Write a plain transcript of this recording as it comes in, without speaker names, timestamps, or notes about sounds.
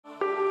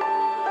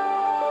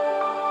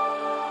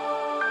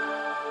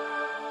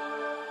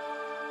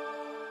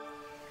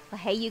Well,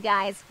 hey you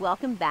guys,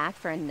 welcome back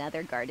for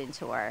another garden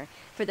tour.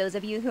 For those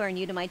of you who are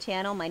new to my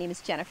channel, my name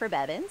is Jennifer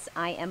Bevins.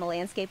 I am a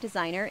landscape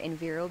designer in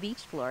Vero Beach,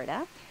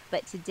 Florida.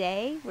 But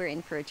today we're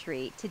in for a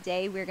treat.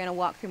 Today we're going to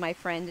walk through my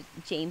friend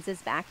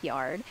James's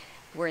backyard.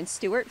 We're in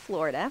Stuart,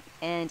 Florida,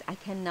 and I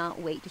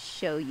cannot wait to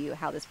show you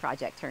how this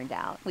project turned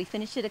out. We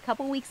finished it a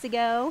couple weeks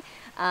ago.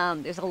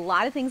 There's a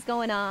lot of things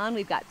going on.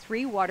 We've got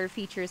 3 water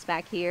features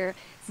back here.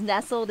 It's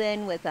nestled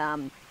in with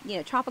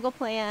tropical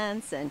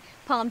plants and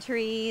palm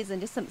trees and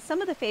just some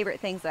of the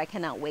favorite things that I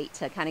cannot wait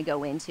to kind of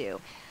go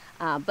into.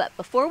 But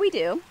before we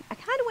do, I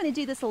kind of want to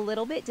do this a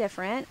little bit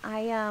different.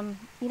 I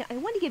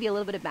want to give you a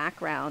little bit of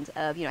background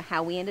of,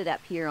 how we ended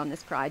up here on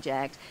this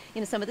project,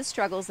 some of the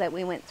struggles that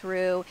we went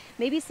through,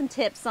 maybe some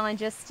tips on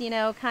just,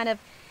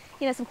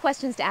 some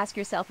questions to ask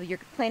yourself if you're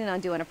planning on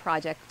doing a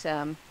project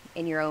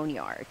in your own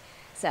yard.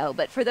 So,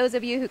 but for those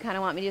of you who kind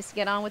of want me just to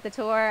get on with the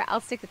tour,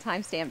 I'll stick the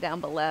timestamp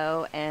down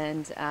below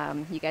and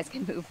you guys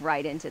can move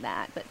right into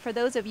that. But for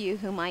those of you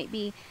who might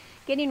be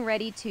getting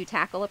ready to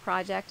tackle a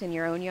project in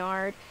your own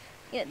yard,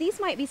 these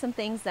might be some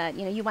things that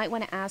you might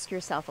want to ask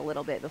yourself a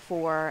little bit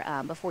before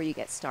you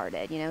get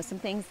started. Some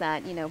things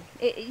that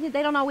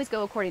they don't always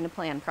go according to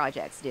plan.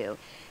 Projects do.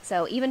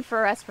 So even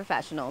for us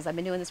professionals, I've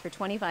been doing this for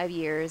 25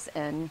 years,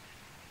 and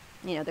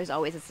there's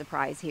always a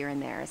surprise here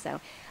and there. So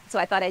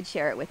I thought I'd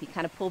share it with you,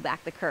 kind of pull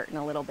back the curtain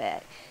a little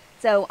bit.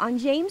 So on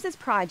James's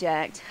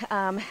project,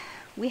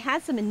 we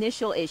had some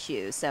initial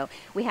issues. So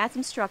we had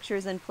some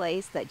structures in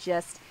place that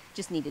just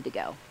needed to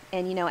go.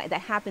 And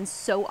that happens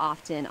so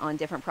often on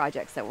different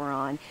projects that we're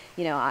on.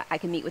 I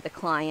can meet with a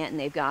client and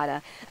they've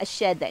got a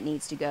shed that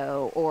needs to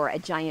go, or a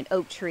giant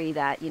oak tree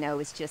that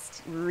is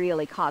just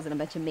really causing a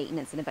bunch of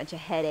maintenance and a bunch of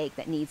headache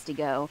that needs to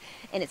go.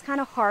 And it's kind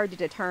of hard to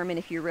determine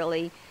if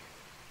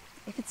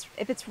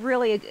it's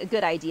really a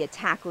good idea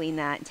tackling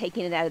that and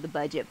taking it out of the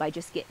budget by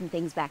just getting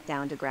things back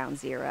down to ground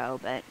zero.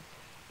 But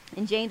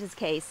in James's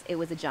case, it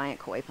was a giant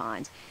koi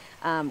pond.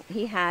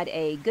 He had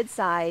a good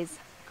size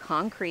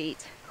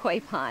concrete koi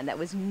pond that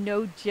was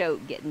no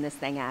joke getting this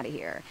thing out of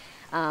here.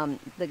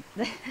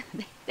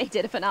 They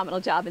did a phenomenal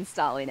job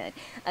installing it.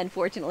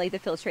 Unfortunately, the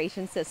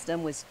filtration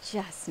system was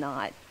just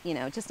not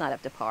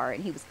up to par,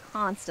 and he was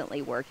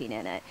constantly working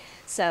in it.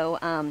 So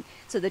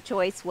the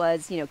choice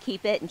was,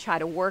 keep it and try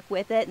to work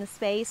with it in the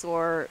space,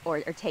 or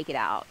take it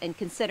out. And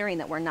considering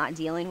that we're not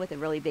dealing with a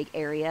really big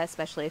area,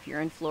 especially if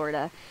you're in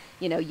Florida,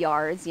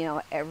 yards,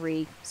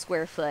 every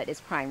square foot is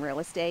prime real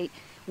estate,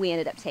 we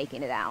ended up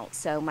taking it out.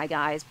 So my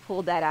guys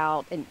pulled that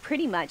out, and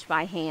pretty much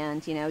by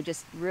hand,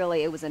 just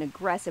really, it was an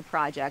aggressive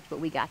project, but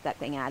we got that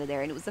thing out of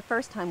there. And it was the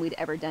first time we'd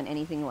ever done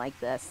anything like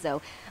this.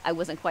 So I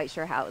wasn't quite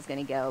sure how it was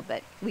going to go,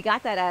 but we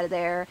got that out of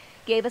there,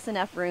 gave us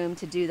enough room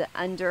to do the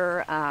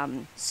under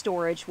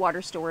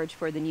water storage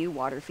for the new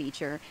water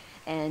feature,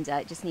 and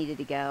it just needed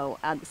to go.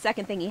 The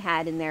second thing he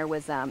had in there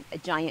was a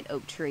giant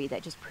oak tree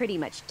that just pretty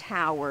much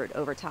towered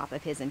over top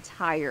of his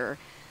entire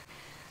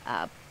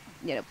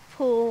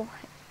pool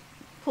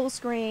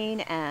screen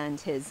and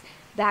his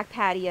back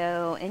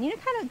patio, and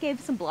kind of gave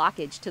some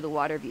blockage to the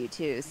water view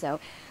too. So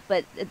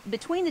but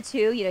between the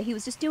two, he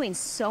was just doing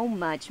so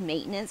much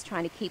maintenance,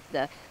 trying to keep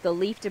the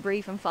leaf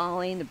debris from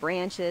falling, the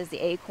branches, the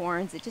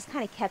acorns. It just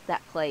kind of kept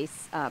that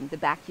place, the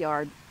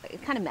backyard,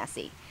 kind of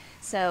messy.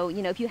 So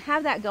if you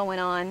have that going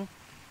on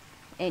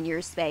in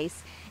your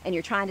space and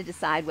you're trying to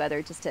decide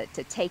whether just to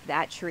take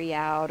that tree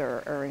out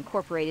or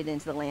incorporate it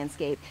into the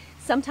landscape,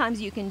 sometimes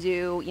you can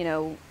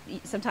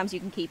sometimes you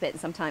can keep it, and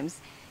sometimes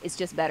it's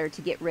just better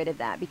to get rid of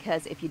that,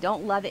 because if you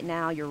don't love it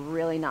now, you're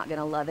really not going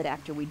to love it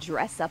after we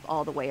dress up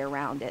all the way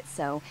around it.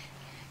 So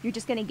you're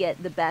just going to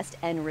get the best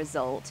end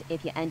result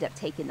if you end up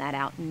taking that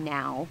out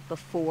now,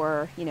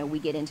 before we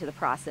get into the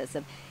process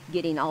of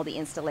getting all the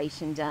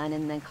installation done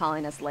and then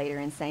calling us later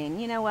and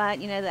saying,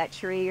 that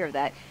tree or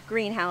that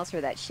greenhouse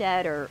or that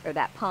shed or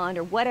that pond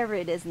or whatever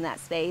it is in that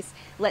space,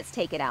 let's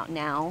take it out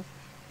now.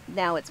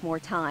 Now it's more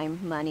time,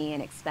 money,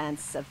 and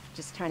expense of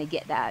just trying to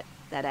get that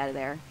out of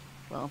there.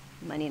 Well,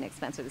 money and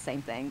expense are the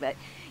same thing, but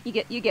you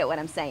get what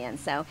I'm saying.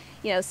 So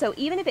so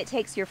even if it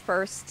takes your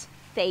first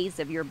phase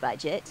of your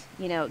budget,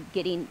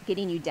 getting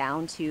you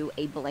down to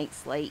a blank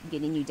slate,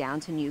 getting you down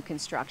to new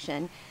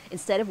construction,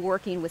 instead of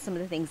working with some of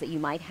the things that you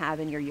might have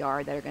in your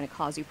yard that are going to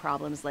cause you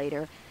problems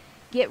later,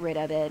 get rid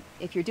of it.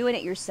 If you're doing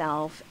it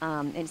yourself,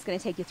 and it's going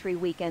to take you 3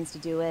 weekends to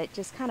do it,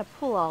 just kind of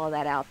pull all of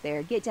that out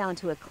there, get down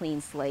to a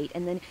clean slate,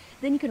 and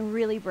then you can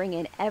really bring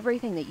in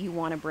everything that you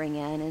want to bring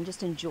in and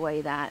just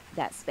enjoy that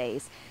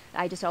space.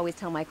 I just always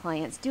tell my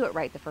clients, do it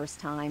right the first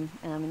time,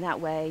 and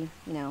that way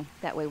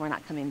we're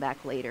not coming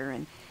back later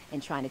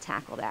and trying to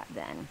tackle that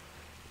then.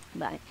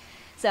 But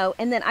so,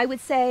 and then I would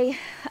say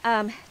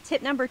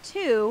tip number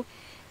 2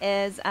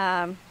 is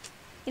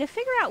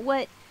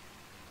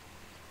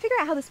figure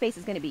out how the space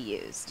is going to be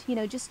used.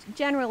 Just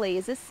generally,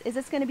 is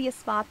this going to be a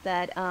spot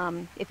that,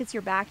 if it's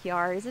your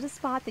backyard, is it a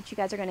spot that you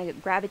guys are going to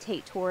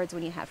gravitate towards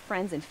when you have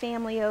friends and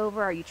family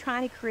over? Are you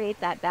trying to create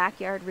that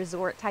backyard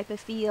resort type of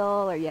feel?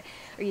 Are you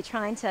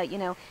trying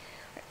to,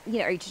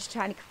 are you just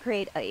trying to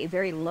create a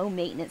very low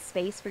maintenance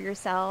space for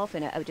yourself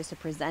and just a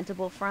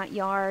presentable front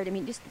yard? I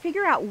mean, just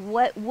figure out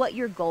what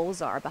your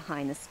goals are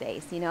behind the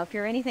space. If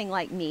you're anything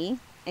like me,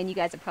 and you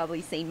guys have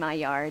probably seen my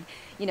yard,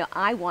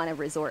 I want a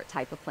resort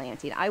type of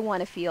planting. I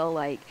want to feel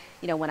like,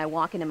 when I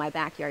walk into my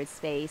backyard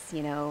space,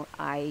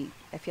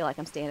 I feel like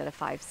I'm staying at a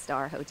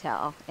 5-star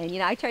hotel. And,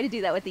 I try to do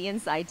that with the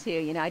inside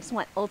too. I just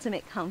want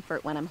ultimate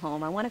comfort when I'm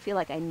home. I want to feel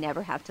like I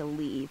never have to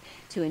leave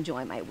to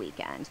enjoy my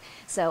weekend.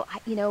 So,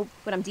 when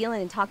I'm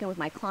dealing and talking with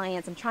my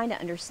clients, I'm trying to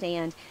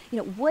understand,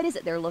 what is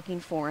it they're looking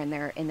for in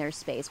their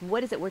space?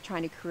 What is it we're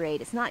trying to create?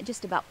 It's not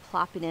just about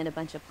plopping in a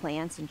bunch of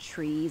plants and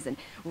trees and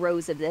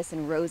rows of this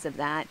and rows of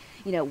that.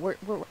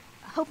 We're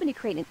hoping to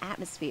create an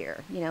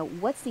atmosphere.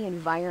 What's the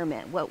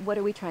environment? What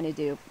are we trying to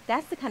do?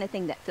 That's the kind of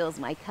thing that fills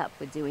my cup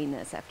with doing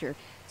this after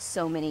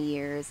so many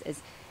years,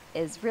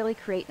 is really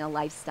creating a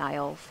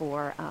lifestyle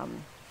for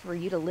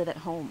you to live at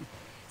home.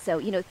 So,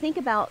 think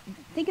about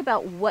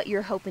what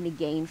you're hoping to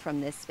gain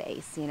from this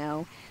space.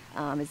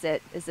 Is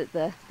it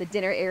the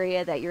dinner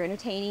area that you're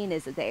entertaining?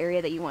 Is it the area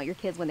that you want your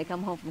kids when they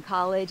come home from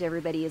college?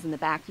 Everybody is in the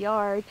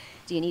backyard.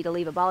 Do you need to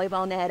leave a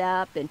volleyball net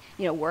up and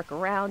work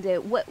around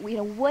it?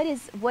 What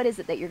is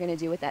it that you're going to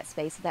do with that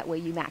space so that way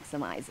you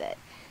maximize it?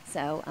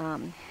 So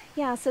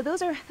yeah, so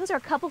those are a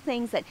couple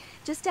things that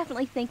just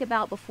definitely think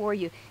about before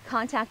you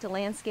contact a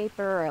landscaper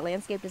or a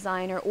landscape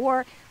designer,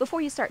 or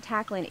before you start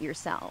tackling it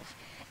yourself.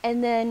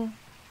 And then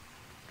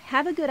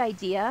have a good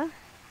idea,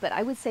 but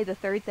I would say the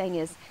third thing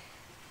is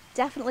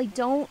definitely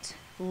don't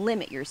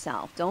limit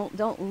yourself.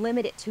 Don't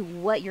limit it to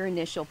what your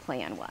initial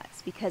plan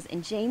was, because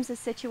in James's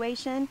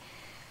situation,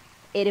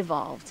 it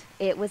evolved.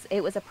 It was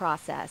a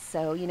process.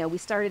 So, we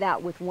started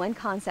out with one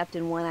concept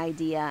and one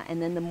idea,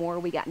 and then the more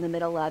we got in the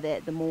middle of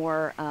it, the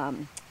more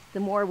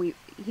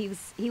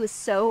he was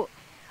so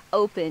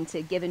open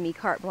to giving me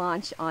carte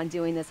blanche on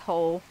doing this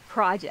whole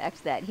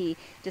project that he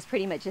just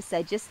pretty much just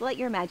said, just let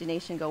your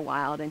imagination go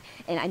wild. And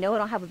I know I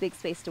don't have a big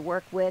space to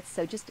work with,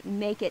 so just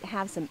make it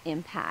have some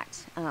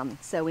impact.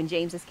 So in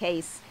James's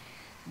case,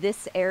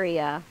 this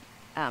area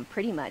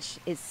pretty much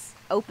is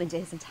open to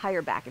his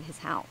entire back of his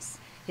house.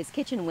 His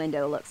kitchen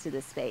window looks to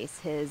this space.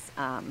 His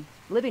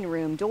living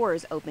room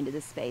doors open to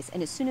this space.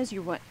 And as soon as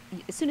you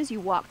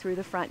walk through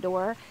the front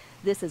door,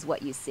 this is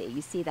what you see.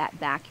 You see that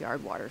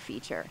backyard water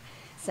feature.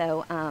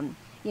 So,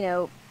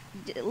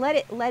 let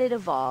it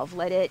evolve.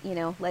 Let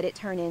it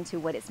turn into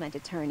what it's meant to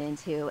turn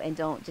into, and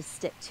don't just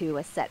stick to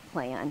a set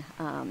plan.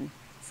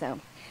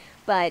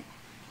 But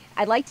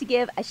I'd like to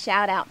give a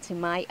shout out to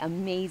my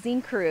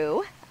amazing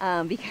crew,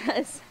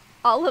 because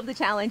all of the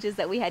challenges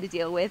that we had to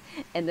deal with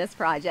in this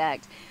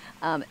project,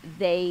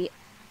 they're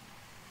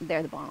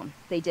the bomb.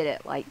 They did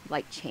it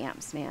like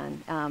champs,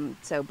 man.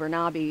 So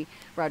Bernabe,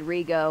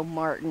 Rodrigo,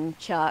 Martin,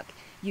 Chuck,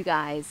 you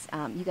guys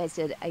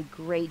did a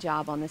great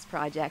job on this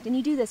project, and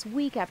you do this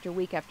week after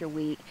week after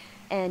week,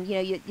 and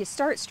you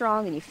start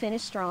strong and you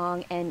finish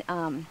strong, and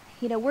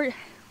we're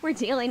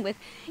dealing with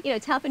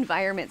tough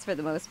environments for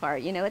the most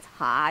part. It's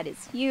hot,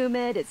 it's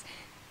humid, it's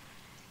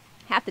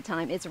half the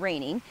time it's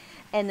raining.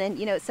 And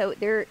then, so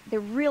they're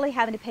really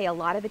having to pay a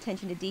lot of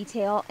attention to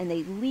detail, and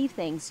they leave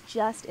things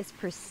just as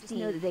pristine.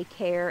 Just know that they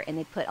care and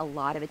they put a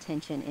lot of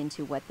attention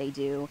into what they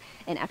do.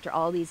 And after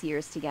all these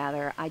years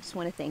together, I just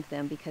want to thank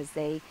them, because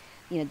they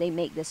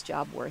make this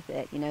job worth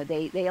it.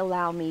 They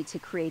allow me to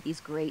create these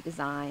great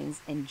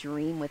designs and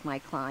dream with my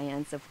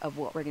clients of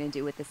what we're going to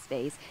do with the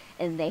space.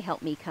 And they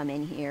help me come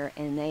in here,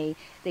 and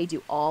they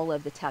do all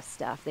of the tough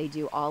stuff. They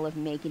do all of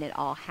making it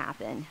all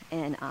happen,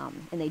 and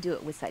they do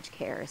it with such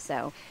care.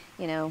 So,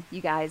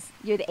 you guys,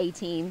 you're the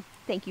A-team.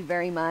 Thank you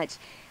very much.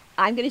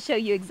 I'm going to show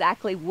you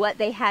exactly what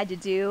they had to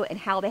do and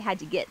how they had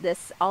to get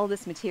all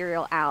this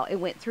material out. It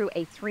went through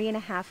a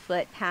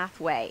 3.5-foot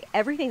pathway.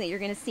 Everything that you're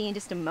going to see in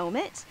just a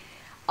moment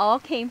all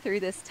came through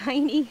this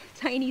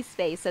tiny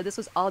space. So this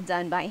was all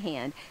done by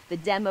hand. The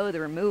demo,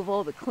 the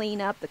removal, the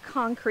cleanup, the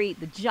concrete,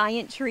 the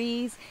giant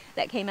trees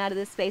that came out of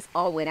this space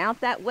all went out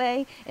that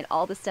way, and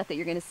all the stuff that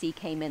you're going to see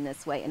came in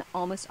this way, and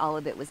almost all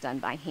of it was done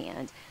by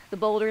hand. The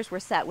boulders were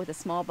set with a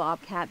small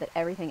bobcat, but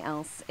everything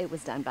else, it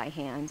was done by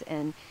hand,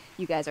 and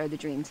you guys are the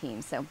dream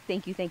team. So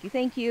thank you, thank you,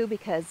 thank you,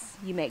 because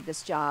you make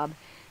this job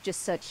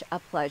just such a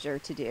pleasure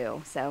to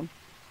do. So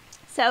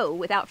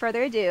without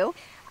further ado,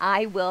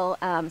 I will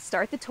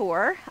start the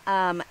tour.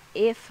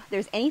 If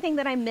there's anything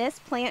that I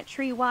missed plant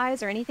tree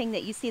wise, or anything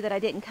that you see that I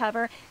didn't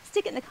cover,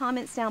 stick it in the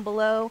comments down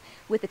below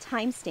with a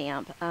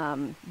timestamp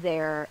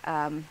there.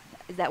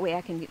 That way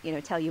I can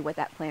tell you what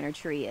that plant or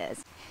tree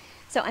is.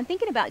 So I'm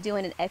thinking about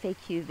doing an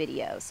FAQ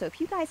video. So if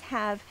you guys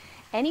have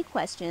any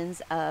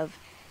questions of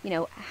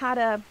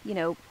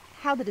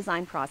how the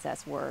design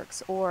process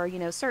works, or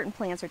certain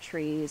plants or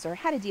trees, or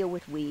how to deal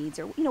with weeds,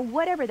 or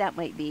whatever that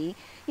might be,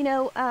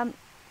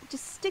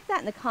 just stick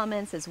that in the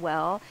comments as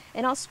well,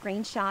 and I'll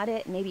screenshot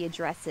it and maybe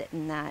address it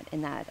in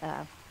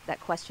that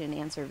question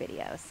and answer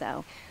video.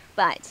 So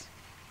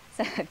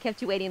I've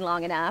kept you waiting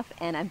long enough,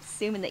 and I'm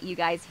assuming that you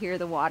guys hear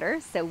the water.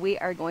 So we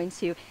are going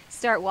to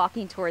start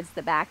walking towards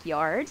the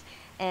backyard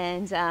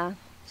and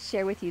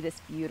share with you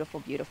this beautiful,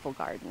 beautiful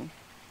garden.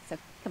 So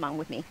come on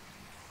with me.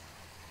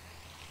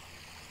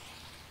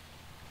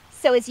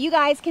 So as you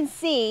guys can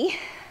see,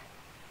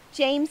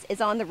 James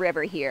is on the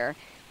river here.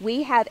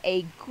 We have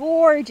a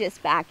gorgeous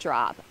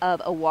backdrop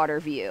of a water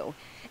view.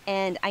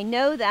 And I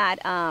know that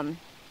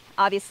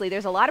obviously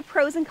there's a lot of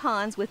pros and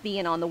cons with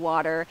being on the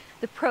water.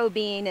 The pro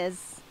being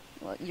is,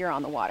 well, you're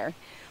on the water.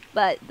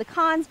 But the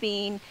cons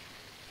being,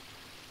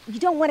 you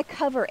don't want to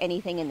cover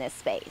anything in this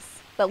space.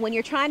 But when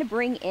you're trying to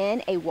bring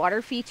in a water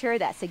feature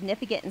that's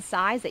significant in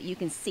size, that you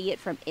can see it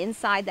from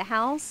inside the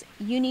house,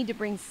 you need to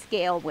bring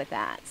scale with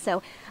that.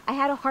 So I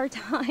had a hard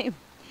time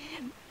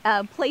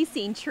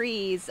placing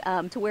trees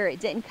to where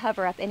it didn't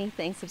cover up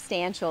anything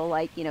substantial,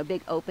 like, you know,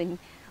 big open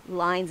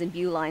lines and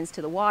view lines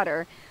to the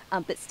water,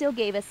 but still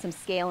gave us some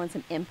scale and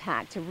some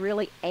impact to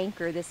really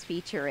anchor this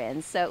feature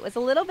in. So it was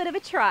a little bit of a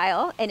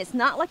trial, and it's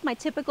not like my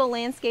typical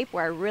landscape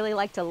where I really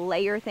like to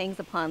layer things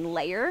upon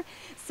layer.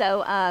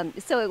 So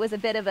so it was a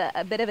bit of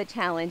a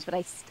challenge, but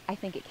I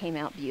think it came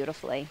out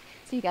beautifully.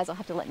 So you guys will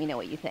have to let me know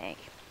what you think.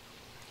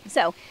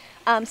 So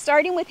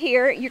starting with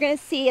here, you're going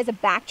to see as a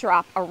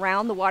backdrop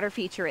around the water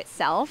feature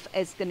itself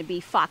is going to be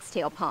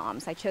foxtail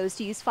palms. I chose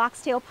to use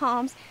foxtail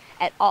palms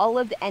at all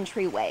of the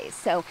entryways.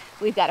 So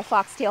we've got a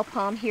foxtail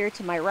palm here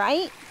to my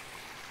right,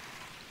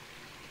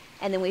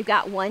 and then we've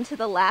got one to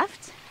the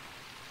left,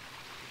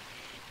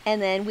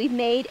 and then we've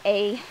made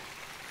a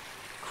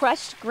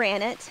crushed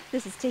granite.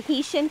 This is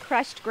Tahitian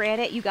crushed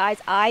granite. You guys,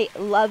 I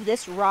love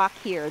this rock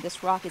here.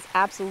 This rock is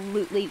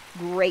absolutely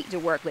great to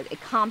work with.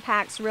 It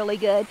compacts really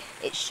good.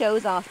 It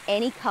shows off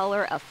any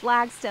color of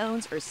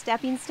flagstones or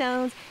stepping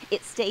stones.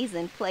 It stays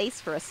in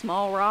place for a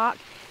small rock.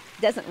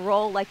 Doesn't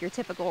roll like your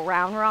typical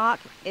round rock.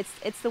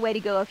 It's the way to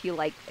go if you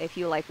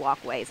like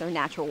walkways or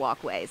natural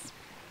walkways.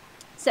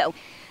 So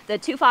the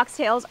two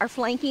foxtails are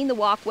flanking the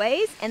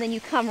walkways, and then you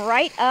come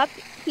right up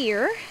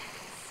here.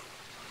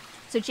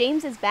 So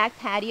James's back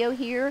patio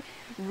here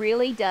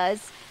really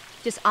does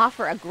just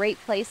offer a great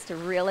place to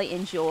really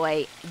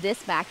enjoy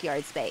this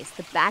backyard space.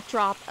 The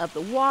backdrop of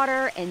the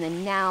water, and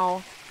then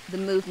now the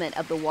movement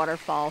of the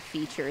waterfall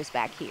features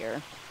back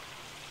here.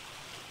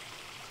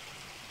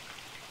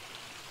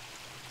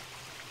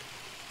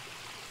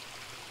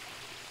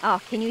 Oh,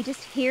 can you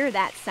just hear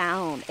that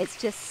sound? It's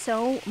just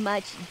so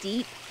much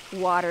deep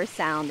water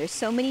sound. There's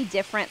so many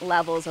different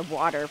levels of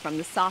water, from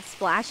the soft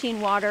splashing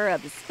water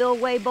of the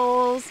spillway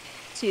bowls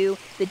to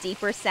the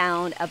deeper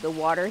sound of the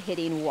water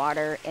hitting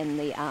water in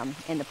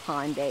the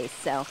pond base.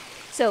 So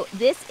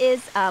this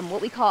is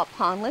what we call a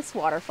pondless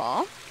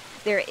waterfall.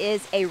 There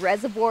is a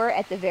reservoir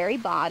at the very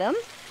bottom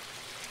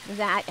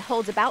that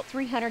holds about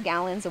 300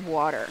 gallons of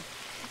water.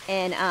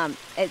 And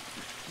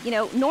you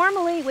know,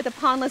 normally with a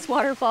pondless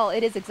waterfall,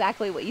 it is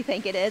exactly what you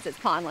think it is. It's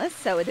pondless,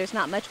 so there's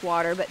not much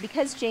water. But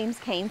because James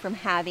came from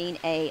having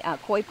a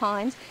koi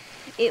pond,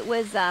 it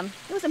was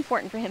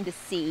important for him to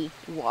see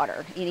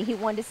water. You know, he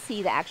wanted to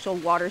see the actual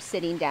water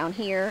sitting down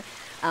here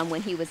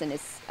when he was in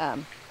his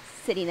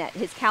sitting at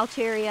his couch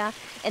area,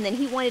 and then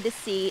he wanted to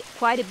see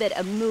quite a bit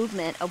of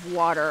movement of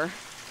water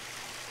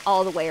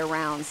all the way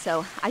around.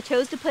 So I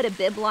chose to put a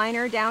bib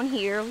liner down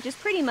here, which is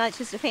pretty much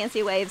just a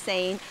fancy way of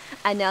saying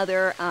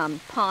another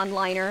pond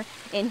liner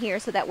in here,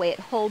 so that way it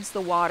holds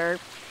the water.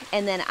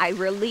 And then I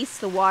release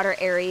the water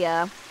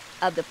area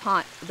of the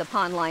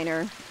pond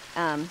liner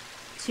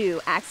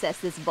to access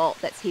this vault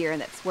that's here,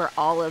 and that's where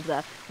all of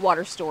the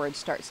water storage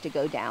starts to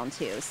go down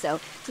to. So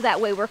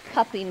that way we're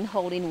cupping and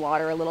holding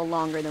water a little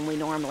longer than we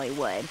normally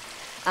would.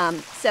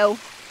 So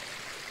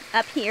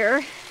up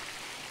here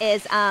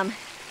is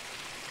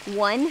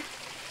one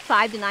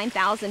 5,000 to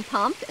 9,000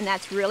 pump, and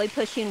that's really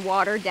pushing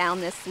water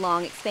down this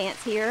long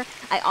expanse here.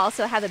 I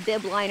also have a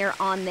bib liner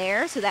on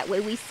there, so that way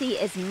we see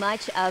as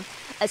much of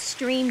a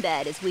stream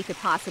bed as we could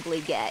possibly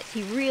get.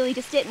 He really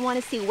just didn't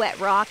want to see wet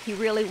rock. He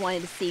really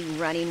wanted to see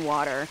running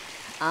water.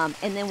 And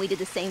then we did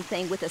the same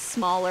thing with a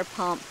smaller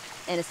pump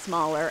and a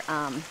smaller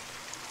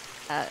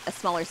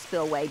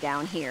spillway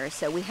down here.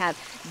 So we have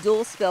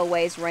dual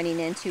spillways running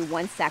into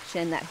one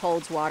section that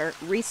holds water,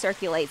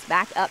 recirculates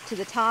back up to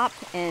the top,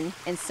 and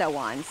so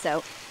on.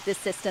 So this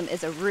system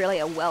is really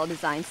a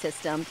well-designed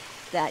system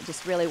that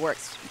just really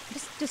works,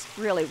 just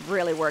really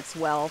works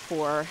well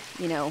for,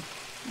 you know,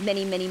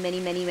 many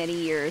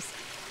years.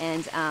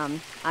 And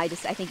I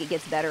think it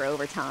gets better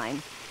over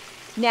time.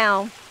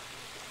 Now,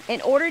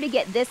 in order to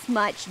get this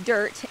much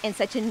dirt in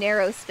such a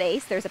narrow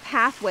space, there's a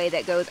pathway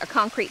that goes, a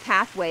concrete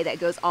pathway that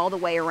goes all the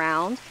way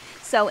around.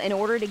 So in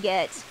order to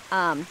get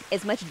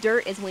as much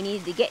dirt as we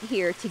needed to get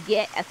here to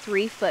get a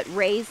 3-foot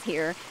raise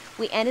here,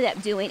 we ended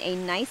up doing a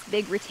nice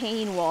big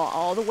retaining wall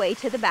all the way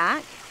to the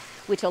back,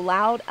 which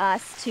allowed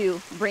us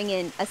to bring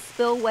in a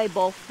spillway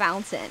bowl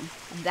fountain.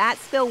 That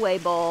spillway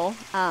bowl,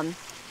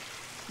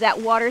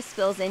 that water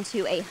spills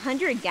into a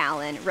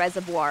 100-gallon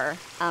reservoir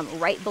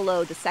right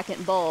below the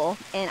second bowl,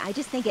 and I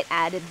just think it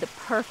added the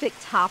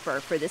perfect topper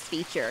for this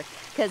feature,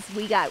 because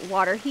we got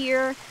water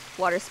here,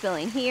 water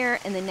spilling here,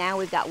 and then now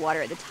we've got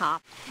water at the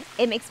top.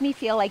 It makes me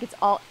feel like it's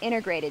all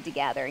integrated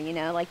together, you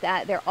know, like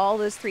that. All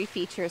those three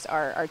features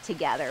are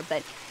together.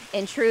 But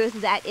In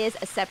truth, that is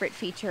a separate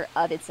feature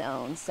of its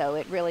own, so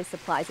it really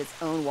supplies its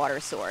own water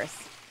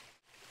source.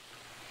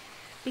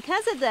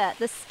 Because of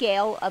the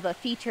scale of a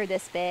feature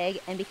this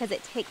big, and because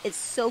it's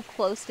so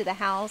close to the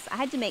house, I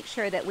had to make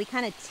sure that we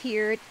kind of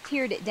tiered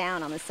it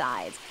down on the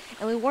sides,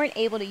 and we weren't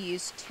able to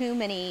use too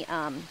many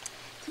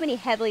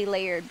heavily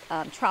layered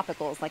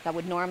tropicals like I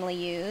would normally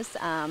use.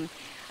 I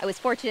was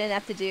fortunate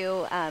enough to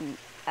do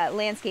a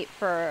landscape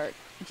for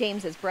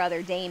James's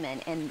brother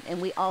Damon,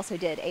 and we also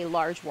did a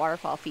large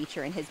waterfall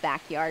feature in his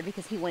backyard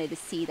because he wanted to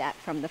see that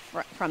from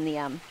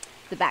the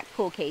back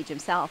pool cage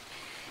himself.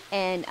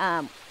 And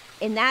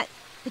in that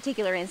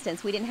particular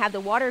instance, we didn't have the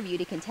water view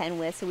to contend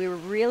with, so we were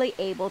really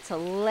able to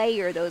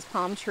layer those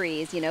palm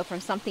trees, you know, from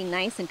something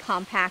nice and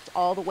compact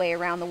all the way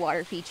around the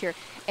water feature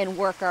and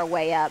work our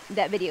way up.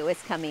 That video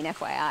is coming,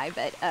 FYI,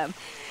 but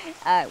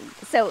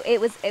so it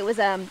was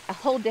a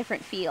whole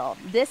different feel.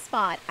 This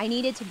spot, I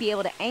needed to be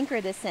able to anchor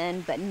this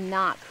in, but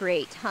not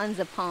create tons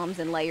of palms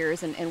and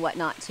layers and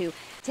whatnot to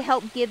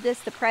help give this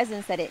the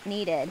presence that it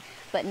needed,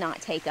 but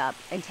not take up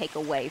and take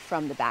away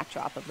from the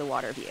backdrop of the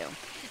water view.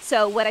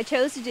 So what I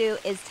chose to do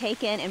is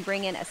take in and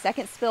bring in a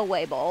second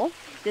spillway bowl.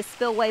 This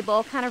spillway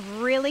bowl kind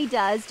of really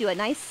does do a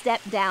nice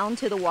step down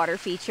to the water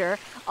feature.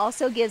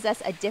 Also gives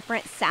us a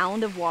different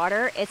sound of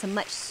water. It's a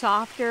much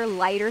softer,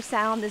 lighter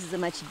sound. This is a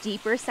much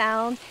deeper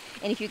sound.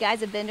 And if you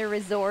guys have been to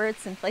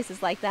resorts and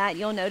places like that,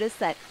 you'll notice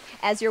that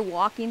as you're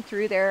walking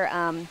through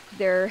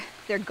their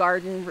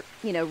garden,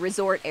 you know,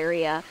 resort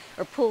area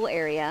or pool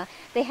area,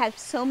 they have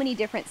so many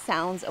different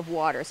sounds of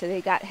water. So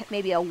they've got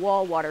maybe a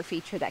wall water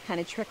feature that kind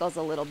of trickles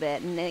a little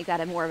bit, and they've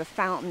got more of a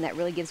fountain that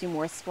really gives you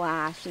more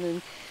splash, and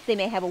then they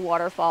may have a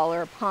waterfall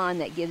or a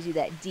pond that gives you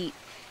that deep,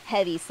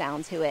 heavy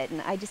sound to it.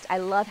 And I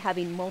love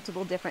having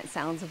multiple different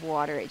sounds of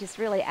water. It just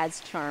really adds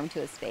charm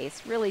to a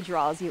space, really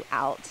draws you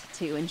out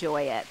to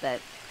enjoy it.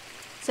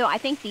 So I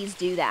think these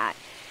do that.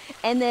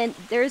 And then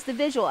there's the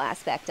visual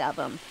aspect of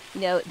them.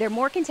 You know, they're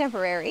more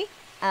contemporary.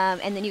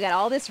 And then you got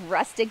all this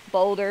rustic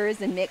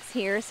boulders and mix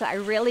here. So I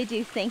really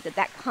do think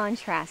that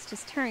contrast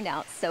just turned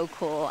out so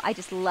cool. I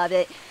just love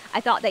it. I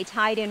thought they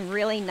tied in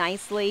really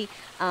nicely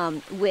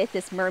with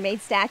this mermaid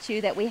statue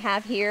that we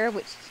have here,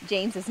 which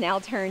James has now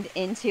turned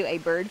into a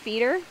bird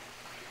feeder.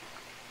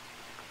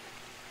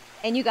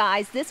 And you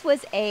guys, this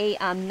was a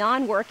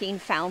non-working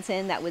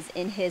fountain that was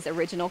in his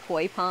original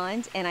koi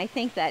pond, and I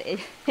think that it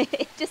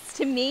just,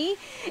 to me,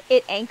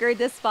 it anchored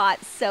the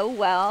spot so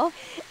well.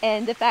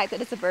 And the fact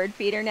that it's a bird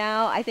feeder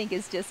now, I think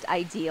is just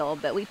ideal.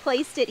 But we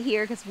placed it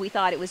here because we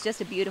thought it was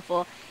just a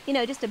beautiful, you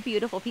know, just a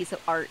beautiful piece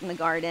of art in the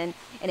garden,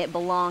 and it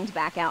belonged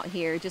back out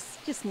here,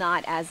 just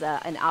not as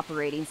an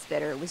operating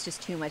spitter. It was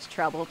just too much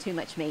trouble, too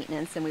much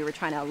maintenance, and we were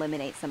trying to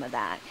eliminate some of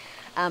that.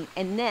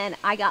 And then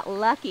I got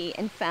lucky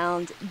and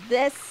found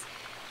this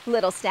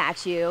little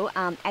statue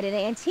at an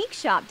antique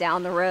shop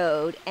down the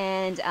road,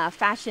 and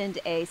fashioned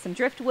some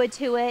driftwood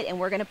to it, and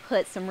we're going to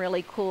put some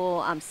really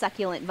cool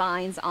succulent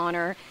vines on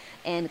her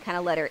and kind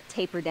of let her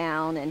taper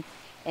down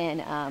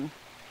and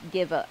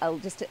give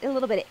just a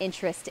little bit of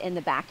interest in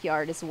the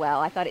backyard as well.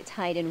 I thought it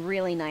tied in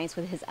really nice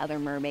with his other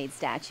mermaid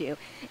statue,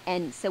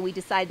 and so we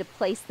decided to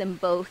place them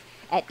both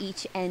at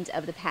each end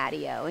of the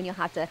patio, and you'll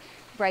have to,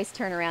 Bryce,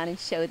 turn around and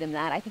show them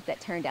that. I think that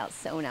turned out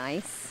so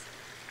nice.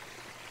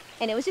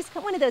 And it was just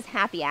one of those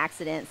happy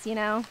accidents, you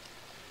know.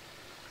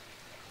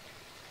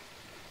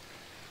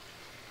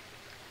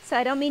 So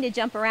I don't mean to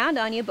jump around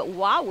on you, but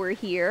while we're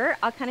here,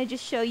 I'll kind of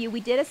just show you, we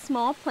did a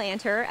small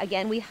planter.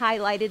 Again, we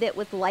highlighted it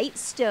with light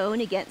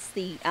stone against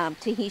the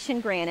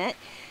Tahitian granite.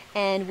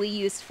 And we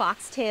used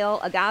foxtail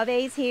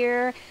agaves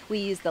here. We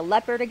used the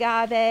leopard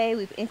agave.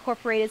 We've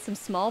incorporated some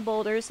small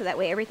boulders so that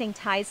way everything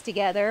ties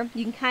together.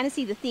 You can kind of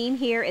see the theme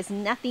here is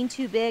nothing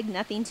too big,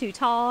 nothing too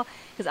tall,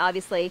 because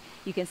obviously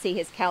you can see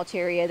his couch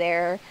area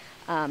there.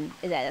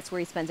 That's where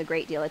he spends a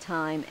great deal of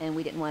time, and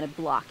we didn't want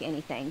to block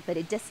anything. But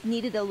it just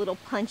needed a little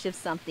punch of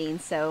something,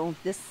 so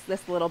this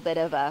little bit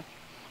of a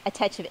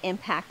touch of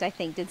impact, I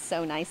think, did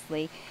so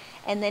nicely.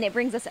 And then it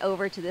brings us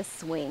over to this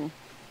swing.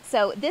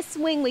 So this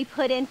swing we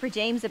put in for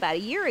James about a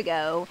year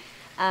ago.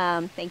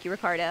 Thank you,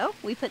 Ricardo.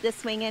 We put this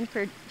swing in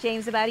for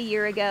James about a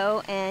year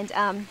ago, and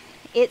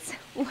it's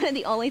one of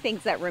the only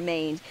things that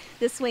remained.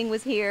 This swing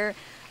was here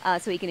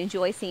so he can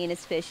enjoy seeing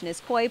his fish in his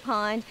koi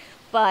pond,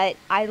 but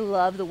I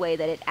love the way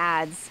that it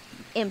adds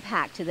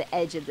impact to the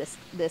edge of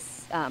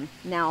this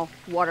now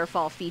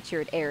waterfall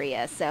featured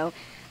area. So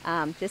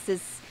this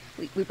is,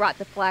 we brought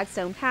the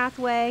flagstone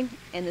pathway,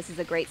 and this is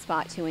a great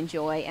spot to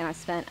enjoy, and I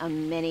spent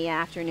many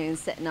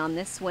afternoons sitting on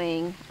this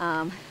swing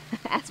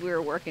as we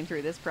were working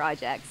through this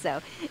project,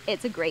 so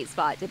it's a great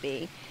spot to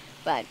be.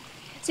 But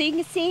so you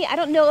can see, I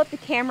don't know if the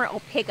camera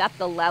will pick up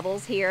the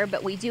levels here,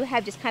 but we do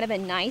have just kind of a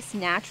nice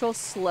natural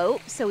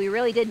slope, so we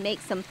really did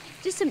make some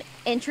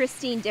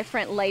interesting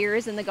different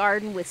layers in the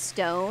garden with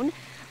stone.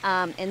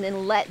 And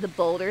then let the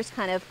boulders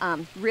kind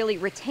of really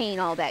retain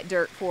all that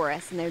dirt for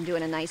us, and they're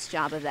doing a nice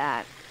job of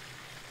that.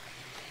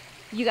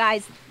 You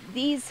guys,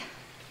 these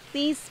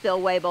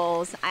spillway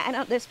bowls, I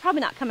don't, there's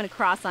probably not coming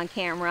across on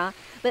camera,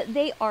 but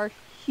they are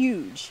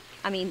huge.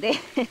 I mean,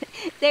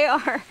 they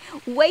are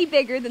way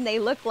bigger than they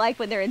look like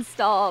when they're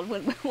installed.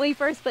 When we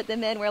first put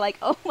them in, we're like,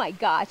 oh my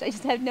gosh, I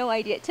just have no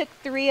idea. It took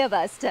 3 of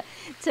us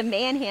to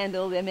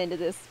manhandle them into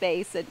this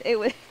space, and it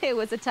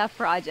was a tough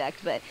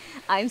project, but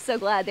I'm so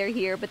glad they're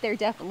here. But they're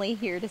definitely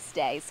here to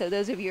stay. So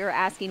those of you who are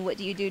asking, what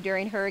do you do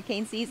during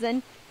hurricane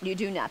season? You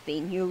do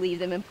nothing. You leave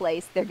them in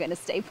place. They're going to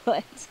stay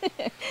put.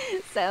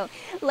 So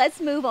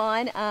let's move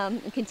on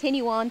and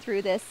continue on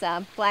through this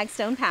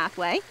flagstone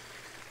pathway.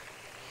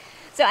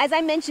 So as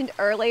I mentioned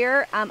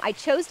earlier, I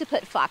chose to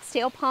put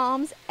foxtail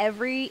palms at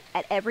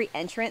every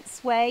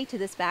entranceway to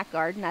this back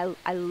garden.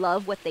 I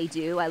love what they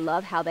do. I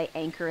love how they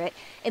anchor it.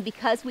 And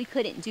because we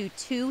couldn't do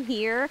 2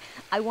 here,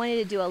 I wanted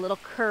to do a little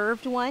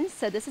curved one.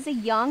 So this is a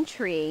young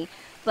tree,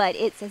 but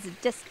it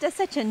just does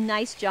such a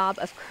nice job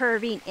of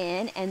curving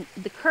in, and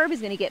the curve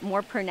is going to get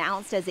more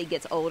pronounced as it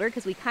gets older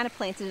because we kind of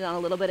planted it on a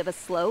little bit of a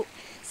slope.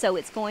 So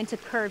it's going to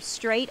curve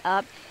straight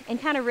up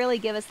and kind of really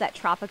give us that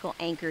tropical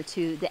anchor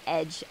to the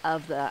edge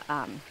of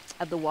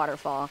the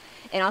waterfall.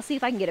 And I'll see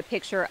if I can get a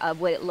picture of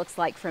what it looks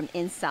like from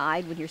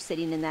inside when you're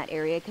sitting in that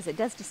area, because it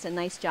does just a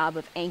nice job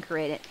of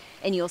anchoring it.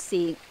 And you'll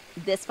see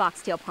this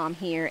foxtail palm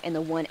here and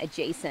the one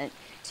adjacent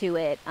to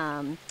it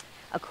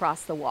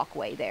across the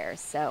walkway there.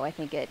 So I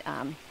think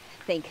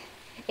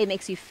it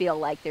makes you feel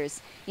like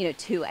there's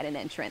 2 at an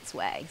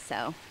entranceway.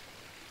 So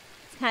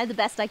it's kind of the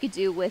best I could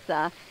do with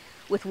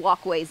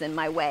walkways in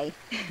my way.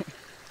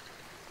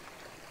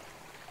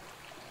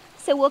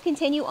 So we'll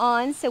continue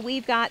on. So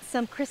we've got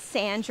some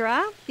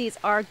Chrysandra. These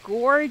are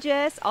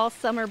gorgeous all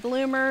summer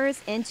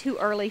bloomers into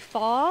early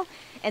fall.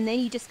 And then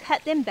you just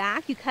cut them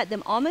back. You cut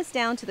them almost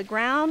down to the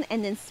ground,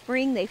 and then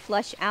spring they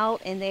flush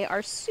out and they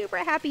are super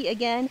happy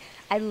again.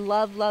 I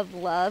love, love,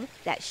 love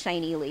that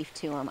shiny leaf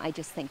to them. I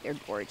just think they're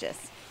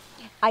gorgeous.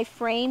 I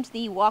framed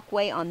the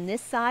walkway on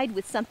this side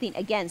with something,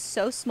 again,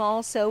 so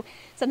small, so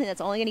something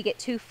that's only going to get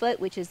 2 foot,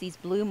 which is these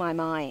Blue My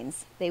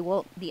Minds. They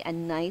will be a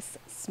nice,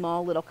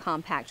 small, little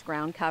compact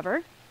ground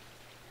cover.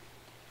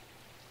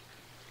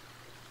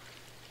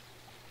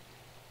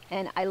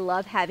 And I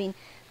love having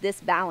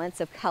this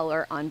balance of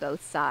color on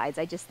both sides.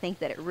 I just think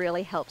that it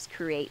really helps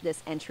create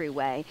this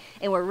entryway.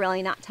 And we're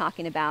really not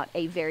talking about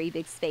a very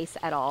big space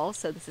at all.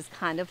 So this is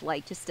kind of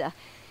like just a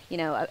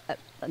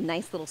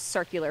nice little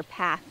circular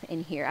path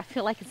in here. I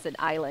feel like it's an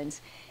island.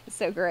 It's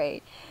so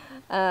great.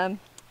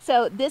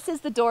 So this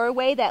is the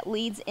doorway that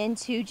leads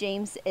into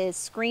James's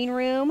screen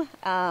room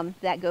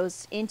that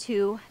goes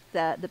into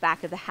the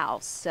back of the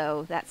house.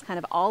 So that's kind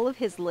of all of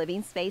his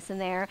living space in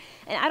there.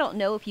 And I don't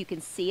know if you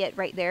can see it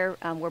right there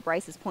where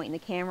Bryce is pointing the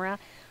camera,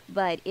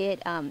 but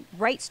it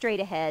right straight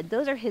ahead,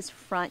 those are his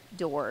front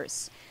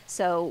doors.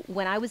 So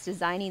when I was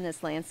designing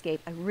this landscape,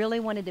 I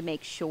really wanted to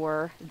make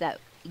sure that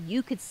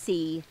you could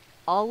see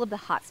all of the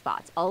hot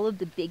spots, all of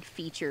the big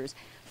features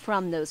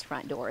from those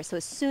front doors. So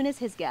as soon as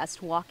his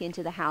guests walk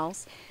into the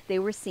house, they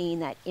were seeing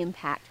that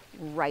impact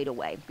right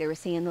away. They were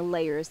seeing the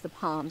layers, the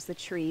palms, the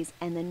trees,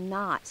 and then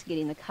not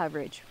getting the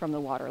coverage from the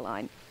water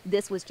line.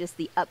 This was just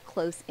the up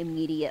close,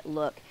 immediate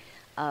look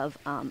of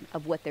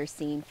what they're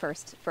seeing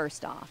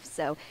first off.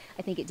 So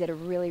I think it did a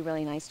really,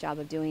 really nice job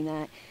of doing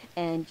that.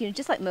 And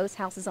just like most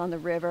houses on the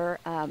river,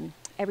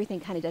 everything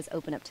kind of does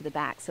open up to the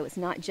back. So it's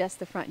not just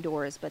the front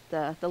doors, but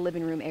the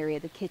living room area,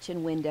 the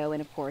kitchen window, and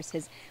of course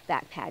his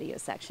back patio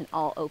section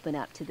all open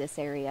up to this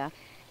area.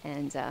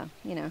 And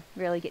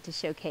really get to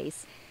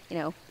showcase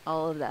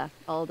all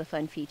of the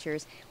fun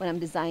features. When I'm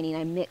designing,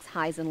 I mix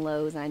highs and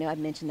lows, and I know I've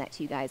mentioned that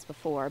to you guys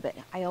before, but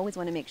I always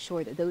want to make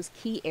sure that those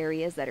key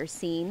areas that are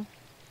seen,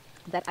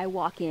 that I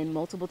walk in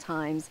multiple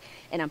times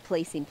and I'm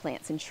placing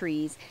plants and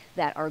trees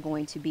that are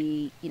going to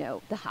be,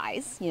 the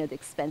highs, the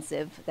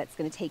expensive, that's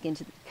going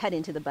to cut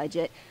into the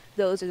budget.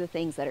 Those are the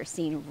things that are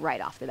seen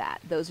right off the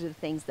bat. Those are the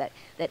things that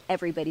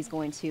everybody's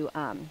going to,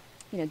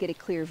 get a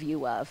clear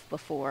view of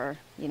before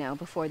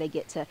they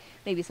get to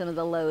maybe some of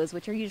the lows,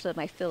 which are usually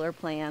my filler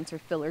plants or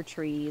filler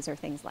trees or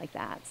things like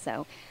that.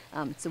 So,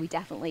 so we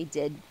definitely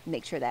did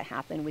make sure that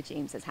happened with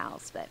James's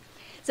house.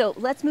 So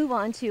let's move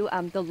on to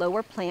the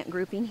lower plant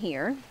grouping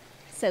here.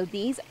 So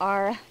these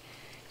are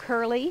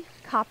curly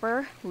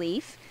copper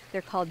leaf.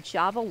 They're called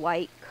Java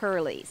White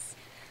Curlies,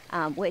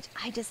 which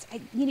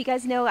you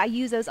guys know I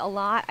use those a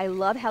lot. I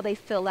love how they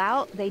fill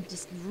out. They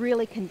just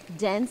really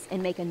condense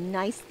and make a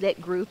nice thick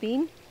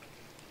grouping.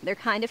 They're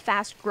kind of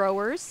fast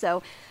growers,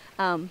 so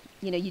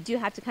you do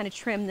have to kind of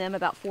trim them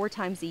about 4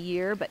 times a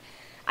year, but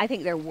I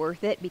think they're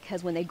worth it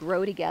because when they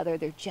grow together,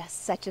 they're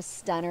just such a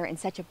stunner and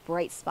such a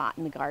bright spot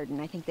in the garden.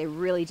 I think they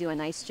really do a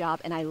nice job,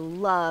 and I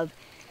love,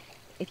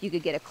 if you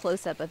could get a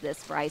close-up of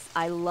this, Bryce,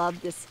 I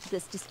love this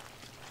just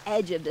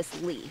edge of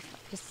this leaf.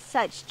 Just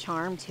such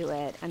charm to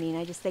it. I mean,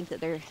 I just think that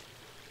there's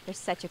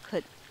such a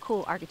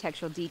cool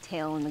architectural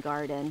detail in the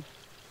garden.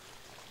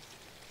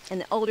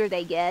 And the older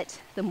they get,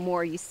 the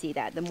more you see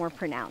that, the more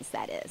pronounced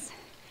that is.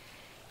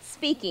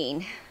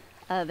 Speaking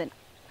of a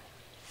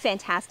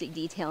fantastic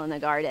detail in the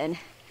garden,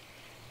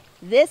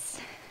 this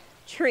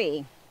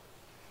tree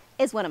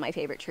is one of my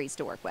favorite trees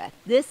to work with.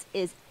 This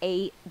is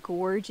a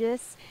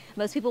gorgeous,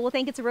 most people will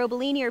think it's a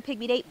Robellini or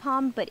pygmy date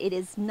palm, but it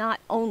is not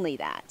only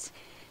that.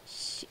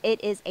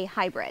 It is a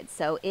hybrid.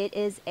 So it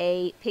is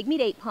a pygmy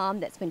date palm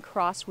that's been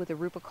crossed with a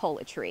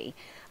rupicola tree,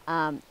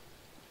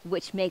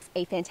 which makes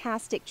a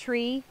fantastic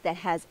tree that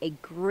has a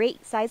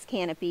great size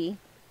canopy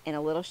in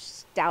a little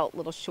stout,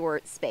 little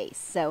short space.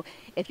 So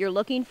if you're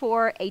looking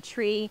for a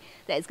tree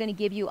that is going to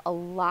give you a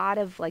lot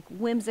of like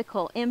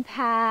whimsical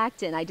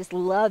impact, and I just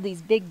love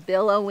these big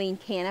billowing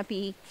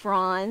canopy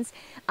fronds,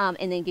 and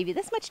then give you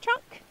this much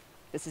trunk,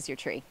 this is your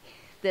tree.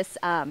 This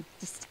I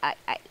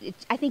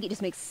think it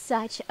just makes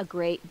such a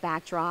great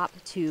backdrop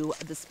to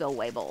the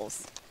spillway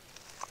bowls.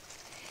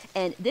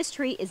 And this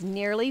tree is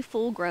nearly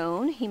full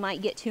grown. He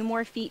might get 2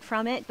 more feet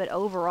from it, but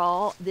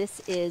overall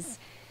this is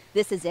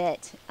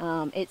it.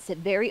 It's a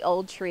very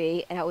old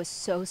tree, and I was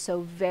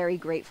so very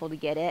grateful to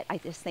get it. I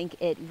just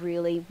think it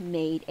really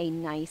made a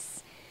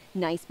nice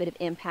bit of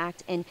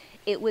impact, and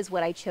it was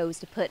what I chose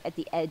to put at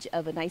the edge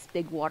of a nice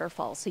big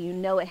waterfall. So you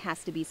know it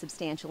has to be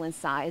substantial in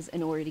size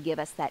in order to give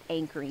us that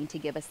anchoring, to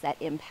give us that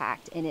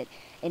impact, and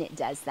it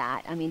does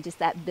that. I mean, just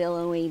that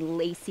billowing,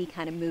 lacy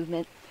kind of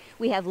movement.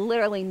 We have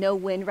literally no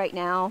wind right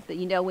now, but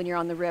you know when you're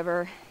on the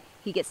river,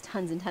 he gets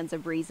tons and tons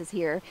of breezes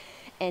here.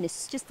 And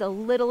it's just the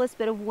littlest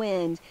bit of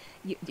wind.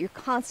 You're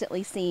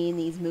constantly seeing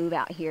these move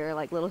out here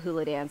like little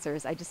hula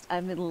dancers.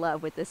 I'm in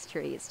love with this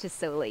tree. It's just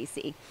so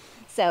lacy.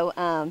 So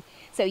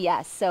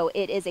yes, so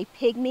it is a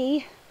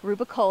pygmy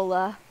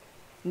rupicola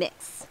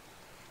mix.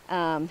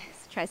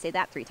 Let's try to say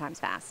that 3 times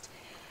fast.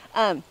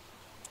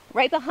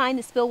 Right behind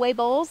the spillway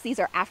bowls, these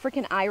are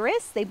African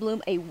iris. They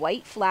bloom a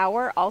white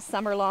flower all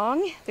summer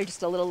long. They're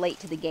just a little late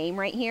to the game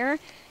right here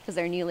because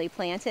they're newly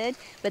planted,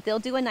 but they'll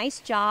do a nice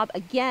job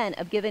again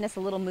of giving us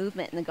a little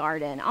movement in the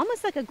garden,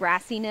 almost like a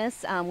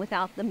grassiness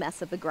without the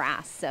mess of the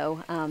grass.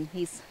 So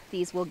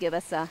these will give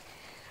us a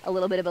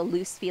little bit of a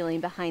loose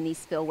feeling behind these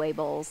spillway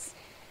bowls.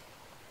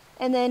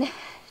 And then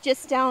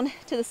just down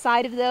to the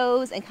side of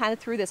those and kind of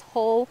through this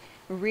whole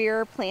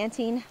rear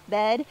planting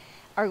bed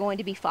are going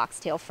to be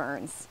foxtail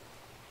ferns.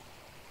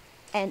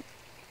 And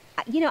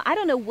you know, I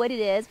don't know what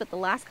it is, but the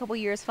last couple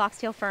years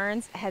foxtail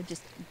ferns have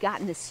just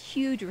gotten this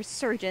huge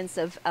resurgence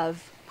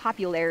of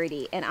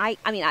popularity. And I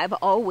mean, I've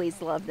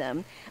always loved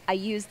them. I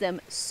use them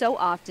so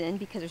often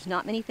because there's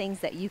not many things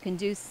that you can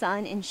do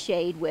sun and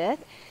shade with.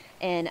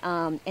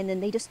 And then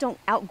they just don't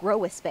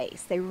outgrow a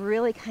space. They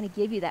really kind of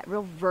give you that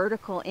real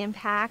vertical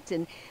impact,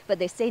 but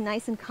they stay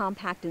nice and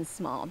compact and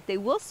small. They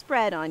will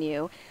spread on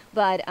you,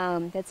 but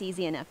that's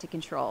easy enough to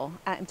control.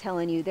 I'm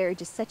telling you, they're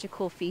just such a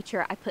cool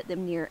feature. I put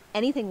them near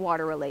anything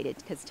water related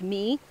because to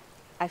me,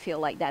 I feel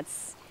like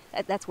that's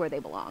where they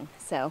belong.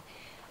 So,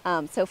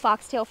 so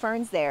foxtail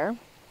ferns there.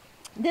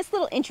 This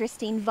little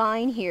interesting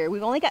vine here,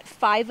 we've only got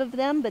 5 of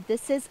them, but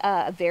this is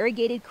a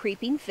variegated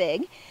creeping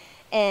fig.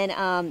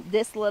 And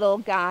this little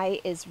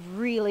guy is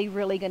really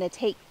going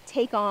to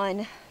take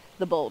on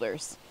the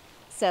boulders.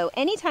 So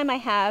anytime I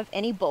have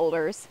any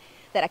boulders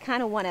that I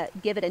kind of want to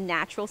give it a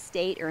natural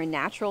state or a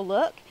natural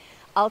look,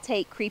 I'll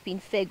take creeping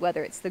fig,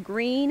 whether it's the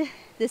green.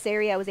 This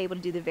area I was able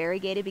to do the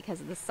variegated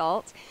because of the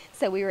salt.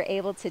 So we were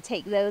able to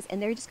take those,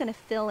 and they're just going to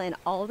fill in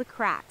all the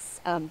cracks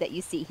that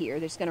you see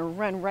here. They're just going to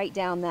run right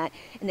down that,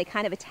 and they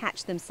kind of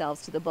attach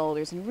themselves to the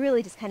boulders and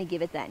really just kind of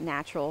give it that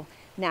natural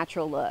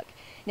look.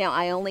 Now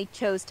I only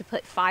chose to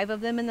put 5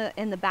 of them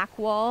in the back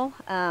wall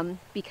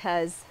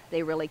because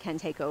they really can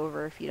take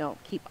over if you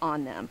don't keep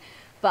on them.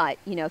 But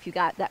you know, if you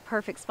got that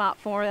perfect spot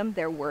for them,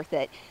 they're worth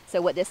it.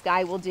 So what this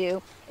guy will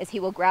do is he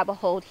will grab a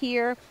hold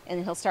here, and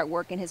then he'll start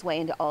working his way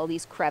into all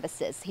these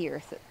crevices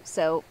here.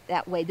 So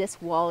that way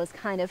this wall is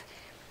kind of,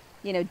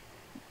 you know,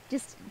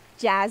 just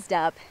jazzed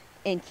up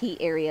in key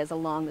areas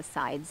along the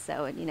sides.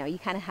 So, you know, you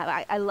kind of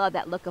have, I love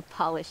that look of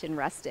polish and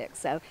rustic.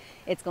 So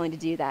it's going to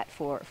do that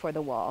for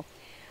the wall.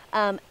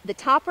 The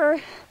topper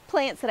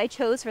plants that I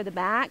chose for the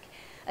back,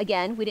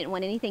 again, we didn't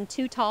want anything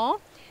too tall.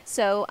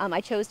 So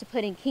I chose to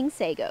put in king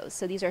sagos.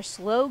 So these are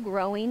slow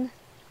growing,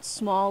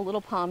 small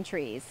little palm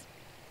trees.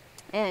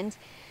 And,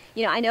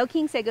 you know, I know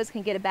king sagos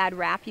can get a bad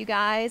rap, you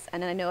guys.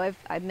 And I know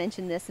I've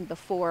mentioned this in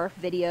before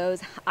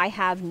videos. I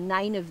have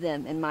 9 of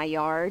them in my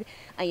yard.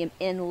 I am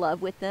in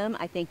love with them.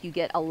 I think you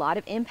get a lot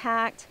of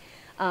impact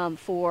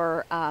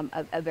for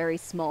a very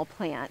small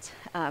plant.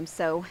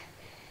 So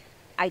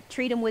I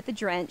treat them with a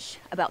drench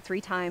about 3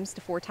 times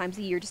to 4 times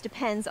a year. Just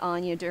depends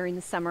on, you know, during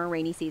the summer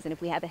rainy season. If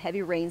we have a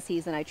heavy rain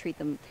season, I treat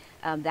them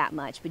that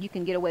much. But you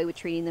can get away with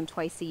treating them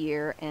twice a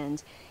year,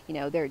 and you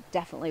know, they're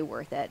definitely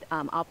worth it.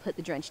 I'll put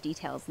the drench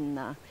details in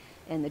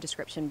the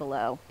description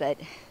below. But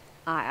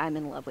I'm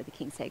in love with the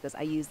king sagos.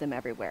 I use them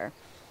everywhere.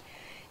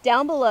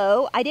 Down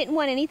below, I didn't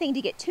want anything to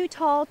get too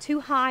tall,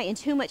 too high, and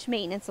too much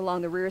maintenance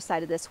along the rear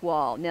side of this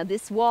wall. Now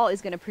this wall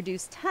is going to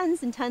produce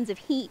tons and tons of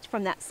heat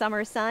from that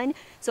summer sun,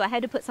 so I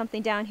had to put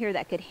something down here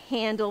that could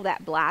handle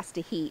that blast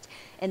of heat,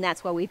 and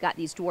that's why we've got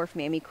these dwarf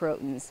mammy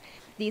crotons.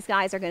 These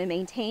guys are going to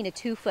maintain a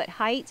 2-foot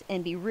height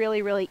and be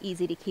really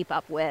easy to keep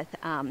up with,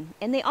 and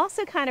they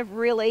also kind of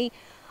really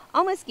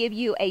almost give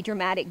you a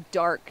dramatic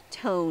dark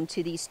tone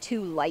to these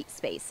two light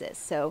spaces.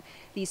 So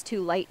these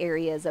two light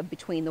areas of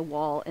between the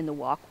wall and the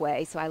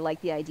walkway. So I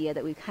like the idea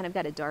that we've kind of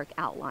got a dark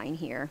outline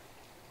here,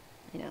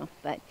 you know,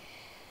 but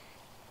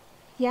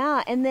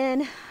yeah. And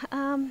then,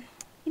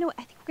 you know,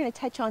 I think we're going to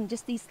touch on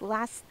just this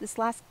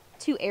last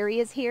two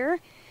areas here,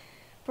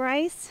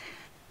 Bryce.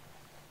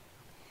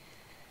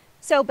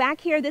 So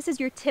back here, this is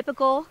your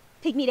typical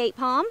pygmy date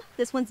palm.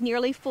 This one's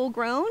nearly full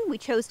grown. We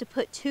chose to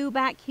put two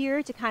back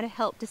here to kind of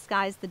help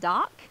disguise the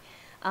dock.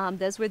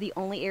 Those were the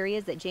only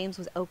areas that James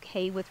was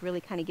okay with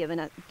really kind of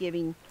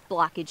giving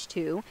blockage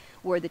to,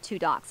 were the two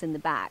docks in the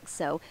back.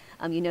 So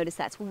you notice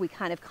that's where we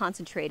kind of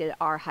concentrated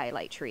our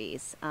highlight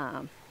trees.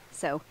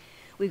 So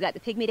we've got the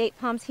pygmy date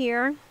palms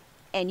here,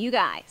 and you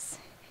guys,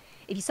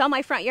 if you saw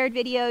my front yard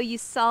video, you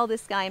saw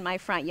this guy in my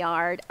front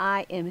yard.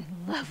 I am in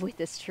love with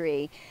this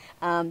tree.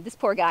 This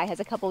poor guy has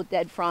a couple of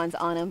dead fronds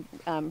on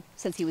him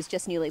since he was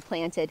just newly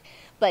planted.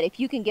 But if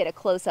you can get a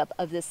close-up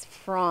of this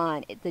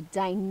frond, the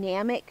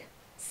dynamic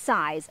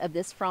size of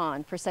this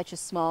frond for such a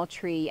small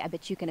tree, I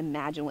bet you can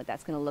imagine what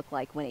that's going to look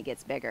like when it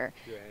gets bigger.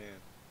 Yeah, I am.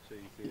 So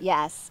you see it.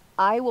 Yes,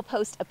 I will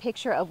post a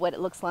picture of what it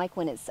looks like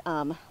when it's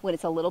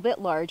a little bit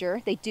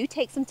larger. They do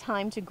take some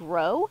time to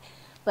grow,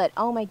 but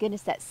oh my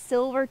goodness, that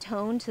silver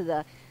tone to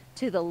the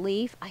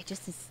leaf,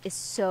 is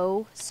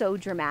so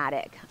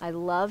dramatic. I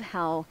love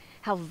how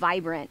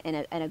vibrant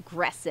and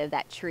aggressive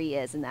that tree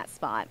is in that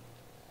spot.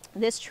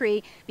 This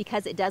tree,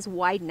 because it does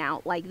widen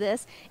out like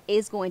this,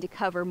 is going to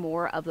cover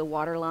more of the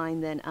water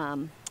line than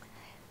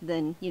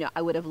you know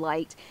I would have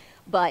liked,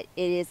 but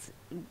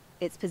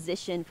it's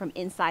positioned from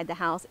inside the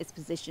house. It's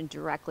positioned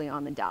directly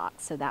on the dock,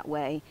 so that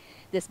way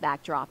this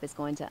backdrop is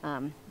going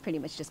to pretty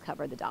much just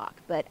cover the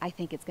dock. But I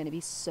think it's going to be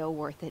so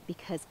worth it,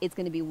 because it's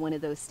going to be one of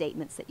those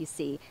statements that you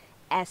see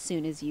as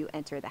soon as you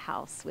enter the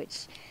house,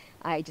 which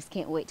I just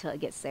can't wait till it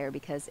gets there,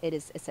 because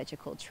it's such a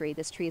cool tree.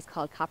 This tree is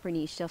called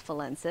Copernicia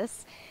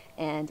falensis,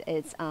 and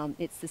it's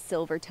the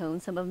silver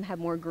tone. Some of them have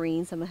more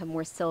green, some of them have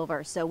more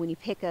silver. So when you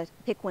pick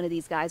one of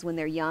these guys when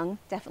they're young,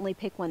 definitely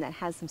pick one that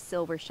has some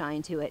silver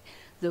shine to it.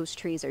 Those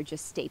trees are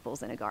just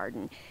staples in a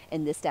garden,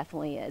 and this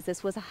definitely is.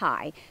 This was a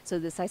high, so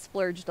this I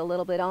splurged a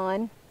little bit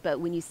on, but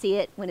when you see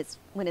it when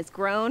it's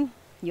grown,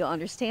 you'll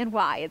understand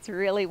why. It's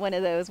really one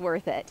of those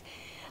worth it.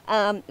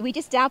 We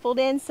just dappled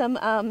in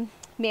some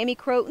mammy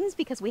crotons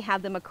because we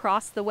have them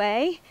across the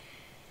way.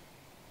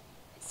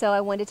 So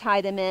I wanted to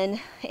tie them in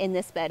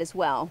this bed as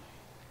well.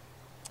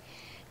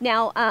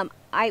 Now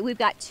we've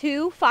got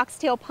two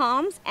foxtail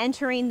palms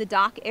entering the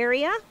dock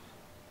area.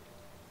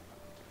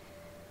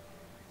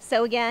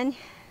 So again,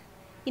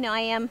 you know,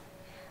 I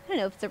don't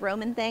know if it's a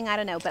Roman thing, I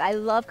don't know, but I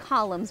love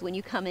columns when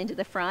you come into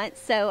the front.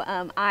 So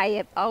I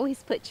have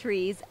always put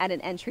trees at an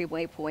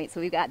entryway point.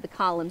 So we've got the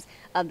columns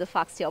of the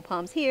foxtail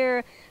palms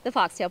here, the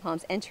foxtail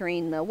palms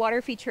entering the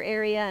water feature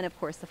area, and of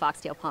course the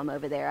foxtail palm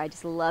over there. I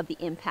just love the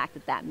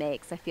impact that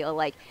makes. I feel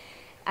like,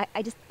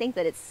 I just think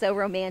that it's so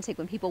romantic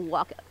when people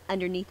walk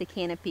underneath the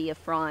canopy of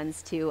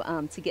fronds to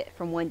get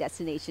from one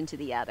destination to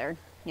the other,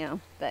 you know,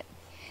 but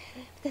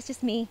that's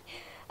just me.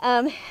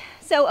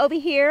 So over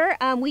here,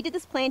 we did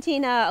this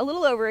planting a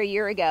little over a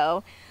year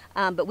ago,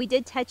 but we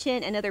did touch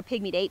in another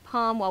pygmy date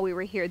palm while we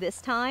were here this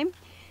time.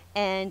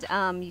 And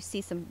you see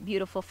some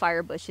beautiful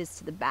fire bushes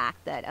to the back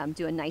that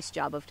do a nice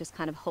job of just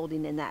kind of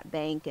holding in that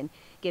bank and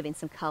giving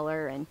some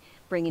color and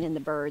bringing in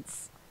the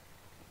birds.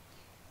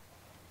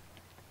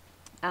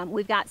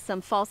 We've got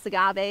some false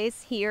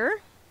agaves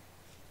here.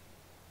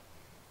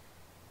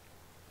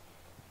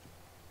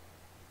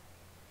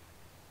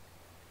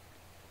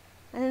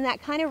 And then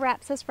that kind of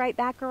wraps us right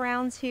back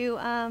around to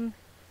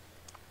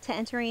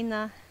entering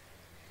the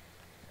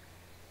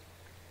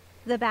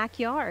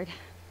backyard.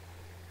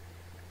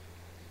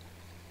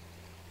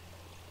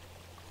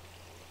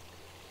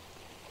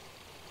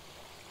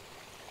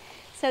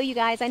 So you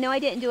guys, I know I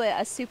didn't do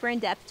a super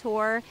in-depth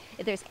tour.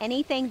 If there's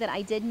anything that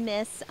I did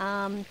miss,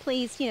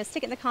 please, you know,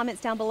 stick it in the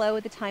comments down below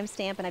with the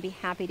timestamp, and I'd be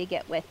happy to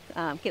get with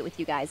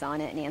you guys on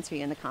it and answer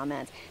you in the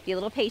comments. Be a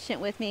little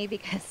patient with me,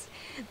 because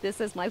this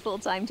is my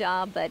full-time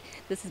job, but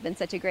this has been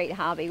such a great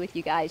hobby with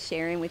you guys,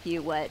 sharing with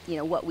you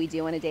what we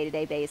do on a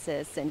day-to-day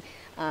basis. And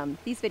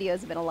these videos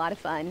have been a lot of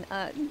fun,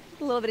 a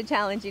little bit of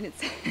challenging,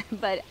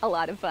 but a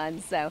lot of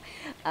fun. So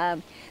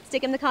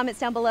stick in the comments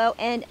down below,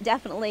 and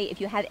definitely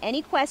if you have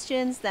any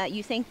questions that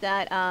you think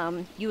that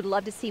you would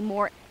love to see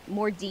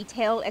more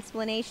detailed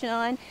explanation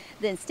on,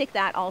 then stick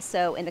that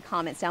also in the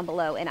comments down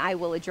below, and I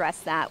will address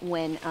that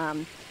when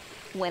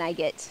I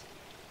get,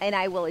 and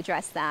I will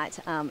address that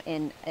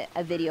in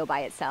a video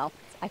by itself.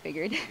 I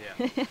figured.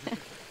 Yeah.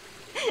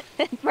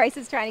 Bryce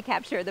is trying to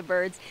capture the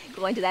birds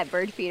going to that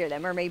bird feeder, that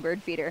mermaid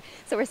bird feeder.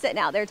 So we're sitting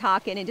out there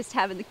talking and just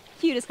having the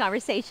cutest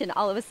conversation.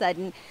 All of a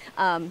sudden,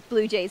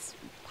 blue jays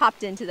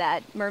popped into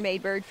that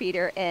mermaid bird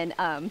feeder and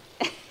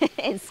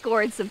and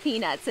scored some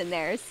peanuts in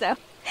there. So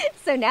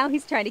now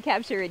he's trying to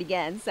capture it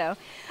again. So,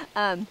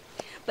 but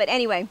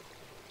anyway,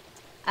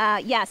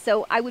 Yeah,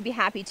 so I would be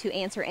happy to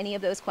answer any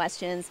of those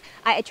questions.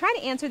 I try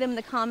to answer them in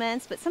the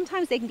comments, but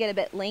sometimes they can get a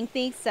bit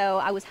lengthy. So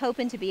I was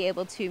hoping to be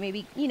able to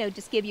maybe,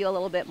 just give you a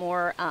little bit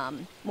more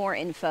more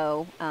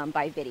info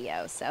by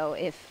video. So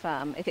if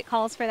it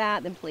calls for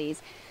that, then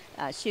please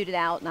shoot it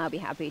out, and I'll be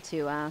happy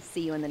to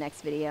see you in the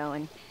next video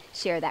and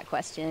share that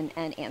question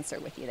and answer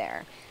with you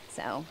there.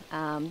 So.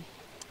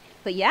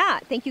 But yeah,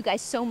 thank you guys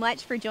so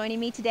much for joining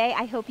me today.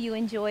 I hope you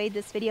enjoyed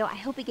this video. I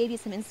hope it gave you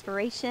some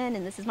inspiration,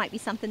 and might be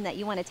something that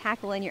you want to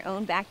tackle in your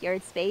own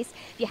backyard space.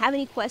 If you have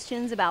any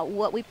questions about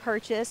what we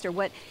purchased or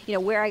what,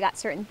 where I got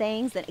certain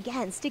things, then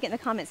again, stick it in the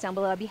comments down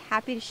below. I'd be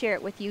happy to share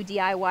it with you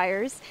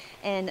DIYers,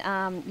 and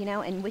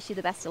and wish you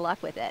the best of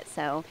luck with it.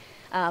 So,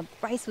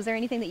 Bryce, was there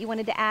anything that you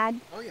wanted to add?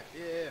 Oh yeah.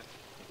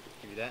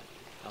 Give you that.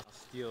 I'll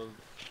steal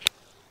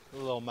a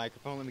little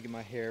microphone. Let me get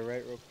my hair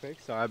right real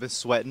quick. Sorry, I've been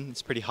sweating.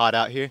 It's pretty hot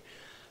out here.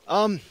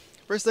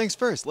 First things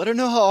first, let her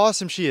know how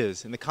awesome she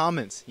is in the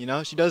comments.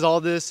 She does all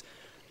this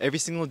every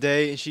single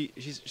day, and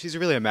she's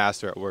really a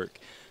master at work.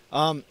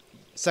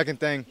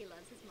 Second thing, He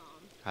loves his mom.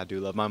 I do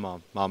love my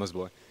mom, mama's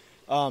boy.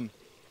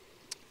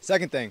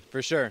 Second thing,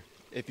 for sure,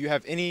 if you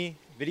have any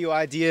video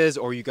ideas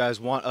or you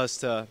guys want us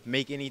to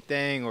make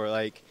anything or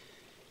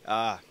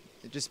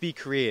just be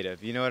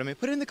creative, you know what I mean?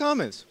 Put it in the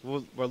comments.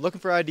 We're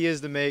looking for ideas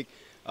to make.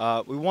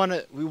 We want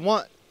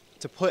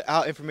to put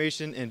out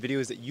information and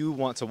videos that you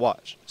want to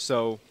watch.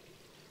 So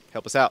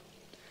help us out.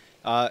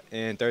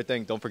 And third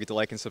thing, don't forget to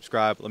like and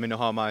subscribe. Let me know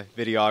how my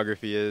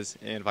videography is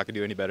and if I can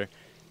do any better.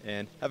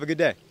 And have a good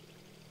day.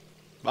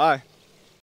 Bye.